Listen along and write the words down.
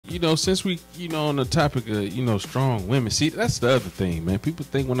since we, on the topic of, strong women, see, that's the other thing, man. People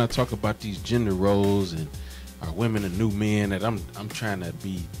think when I talk about these gender roles and are women the new men that I'm trying to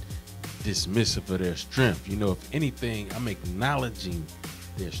be dismissive of their strength. If anything, I'm acknowledging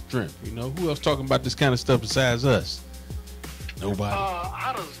their strength. Who else talking about this kind of stuff besides us? Nobody.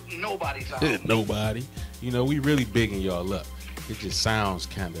 How does nobody sound? Nobody. We really bigging y'all up. It just sounds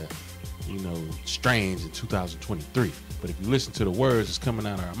kind of, strange in 2023. But if you listen to the words that's coming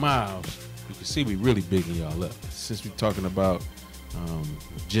out of our mouths, you can see we really bigging y'all up. Since we're talking about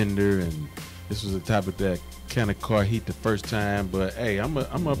gender, and this was a topic that kind of caught heat the first time, but hey, I'm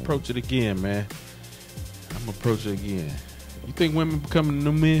gonna approach it again, man. I'm gonna approach it again. You think women becoming the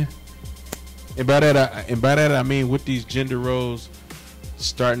new men? And by that I mean with these gender roles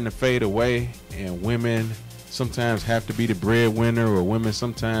starting to fade away, and women sometimes have to be the breadwinner, or women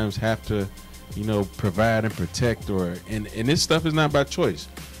sometimes have to, provide and protect, and this stuff is not by choice.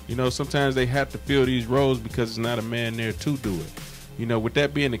 Sometimes they have to fill these roles because it's not a man there to do it. With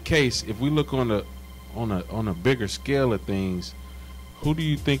that being the case, if we look on a bigger scale of things, who do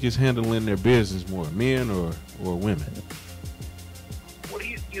you think is handling their business more, men or women? Well,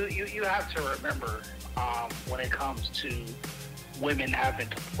 you have to remember when it comes to women having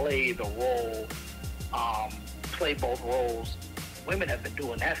to play the role, play both roles, women have been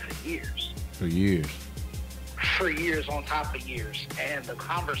doing that for years. For years on top of years. And the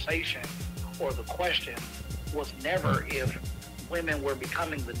conversation or the question was never if women were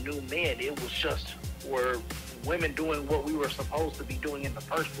becoming the new men. It was just, were women doing what we were supposed to be doing in the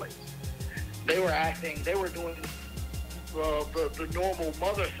first place? They were doing the normal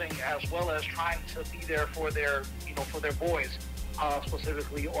mother thing, as well as trying to be there for their, for their boys,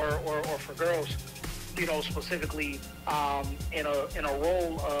 specifically, or for girls, specifically, in a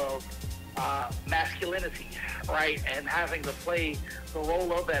role of masculinity, right? And having to play the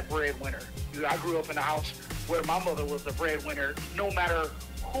role of that breadwinner. I grew up in a house where my mother was the breadwinner, no matter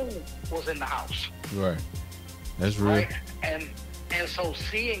who was in the house. Right. That's real. Right? And so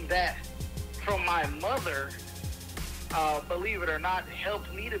seeing that from my mother, believe it or not,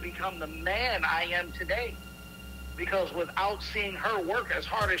 helped me to become the man I am today. Because without seeing her work as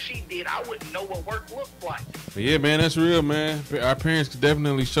hard as she did, I wouldn't know what work looked like. But yeah, man, that's real, man. Our parents could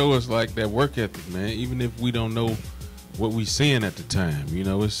definitely show us like that work ethic, man. Even if we don't know what we seeing at the time,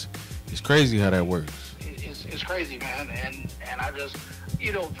 it's crazy how that works. It's crazy, man, and I just,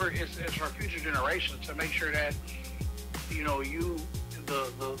 it's for future generations to make sure that, you,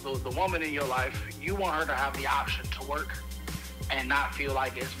 the woman in your life, you want her to have the option to work and not feel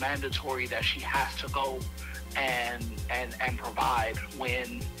like it's mandatory that she has to go and provide,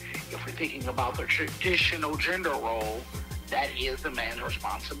 when, if we're thinking about the traditional gender role, that is the man's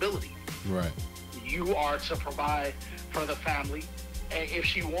responsibility. Right. You are to provide for the family, and if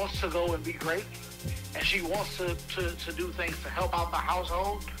she wants to go and be great, and she wants to do things to help out the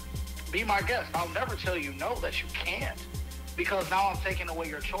household, be my guest. I'll never tell you no, that you can't, because now I'm taking away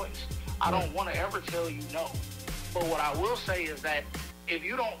your choice. I don't want to ever tell you no. But what I will say is that if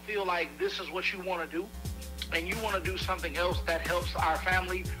you don't feel like this is what you want to do, and you want to do something else that helps our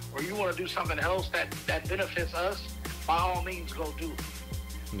family, or you want to do something else that benefits us, by all means, go do it.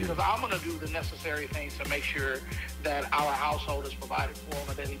 Because I'm going to do the necessary things to make sure that our household is provided for on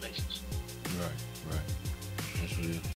a daily basis. Right. That's real.